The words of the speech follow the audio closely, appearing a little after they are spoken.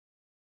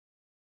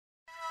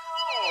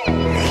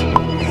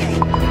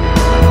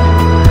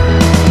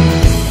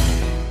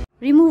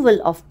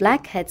Removal of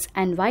blackheads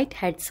and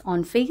whiteheads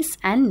on face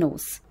and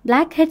nose.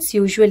 Blackheads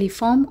usually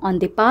form on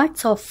the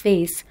parts of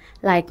face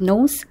like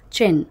nose,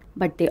 chin,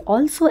 but they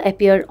also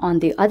appear on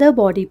the other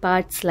body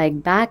parts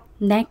like back,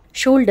 neck,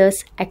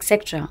 shoulders,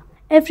 etc.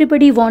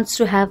 Everybody wants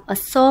to have a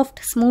soft,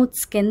 smooth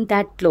skin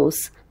that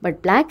glows,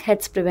 but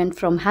blackheads prevent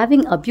from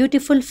having a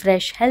beautiful,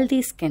 fresh,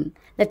 healthy skin.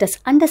 Let us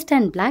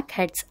understand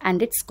blackheads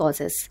and its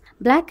causes.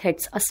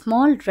 Blackheads, a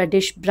small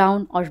reddish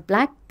brown or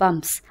black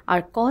bumps,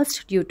 are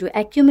caused due to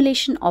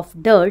accumulation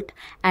of dirt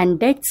and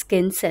dead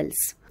skin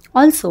cells.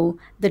 Also,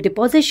 the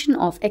deposition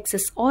of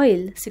excess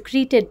oil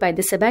secreted by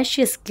the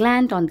sebaceous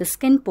gland on the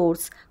skin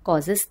pores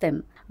causes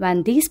them.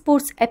 When these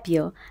pores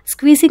appear,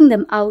 squeezing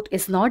them out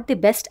is not the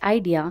best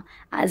idea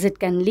as it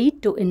can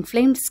lead to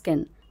inflamed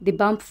skin. The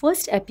bump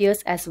first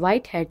appears as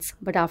whiteheads,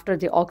 but after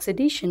the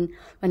oxidation,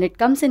 when it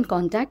comes in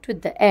contact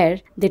with the air,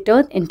 they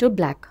turn into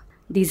black.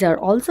 These are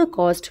also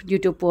caused due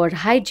to poor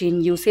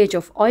hygiene, usage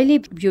of oily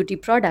beauty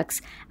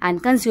products,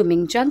 and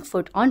consuming junk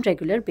food on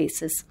regular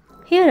basis.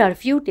 Here are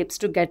few tips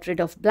to get rid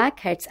of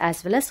blackheads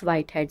as well as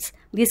whiteheads.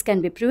 These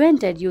can be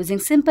prevented using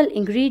simple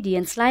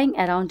ingredients lying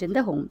around in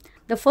the home.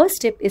 The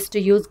first tip is to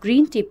use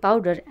green tea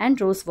powder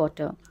and rose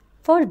water.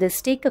 For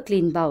this, take a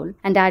clean bowl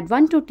and add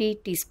 1 to 2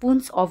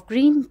 teaspoons of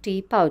green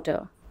tea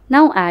powder.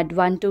 Now add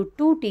 1 to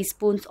 2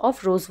 teaspoons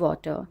of rose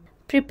water.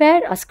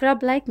 Prepare a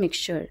scrub-like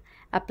mixture.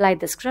 Apply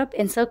the scrub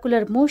in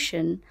circular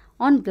motion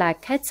on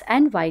blackheads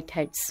and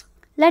whiteheads.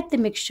 Let the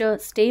mixture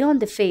stay on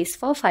the face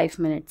for 5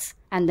 minutes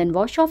and then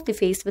wash off the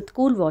face with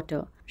cool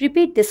water.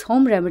 Repeat this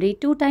home remedy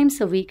 2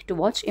 times a week to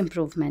watch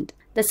improvement.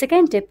 The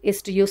second tip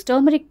is to use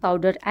turmeric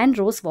powder and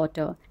rose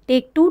water.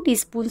 Take 2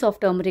 teaspoons of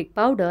turmeric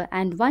powder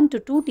and 1 to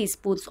 2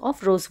 teaspoons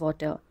of rose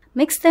water.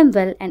 Mix them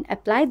well and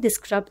apply the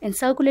scrub in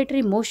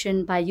circulatory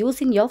motion by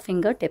using your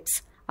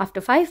fingertips. After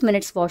 5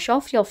 minutes, wash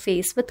off your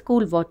face with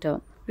cool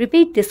water.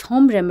 Repeat this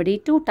home remedy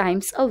 2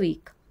 times a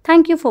week.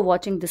 Thank you for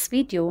watching this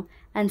video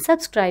and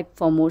subscribe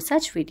for more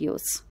such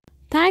videos.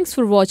 Thanks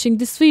for watching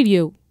this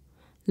video.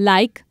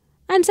 Like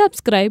and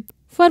subscribe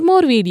for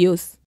more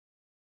videos.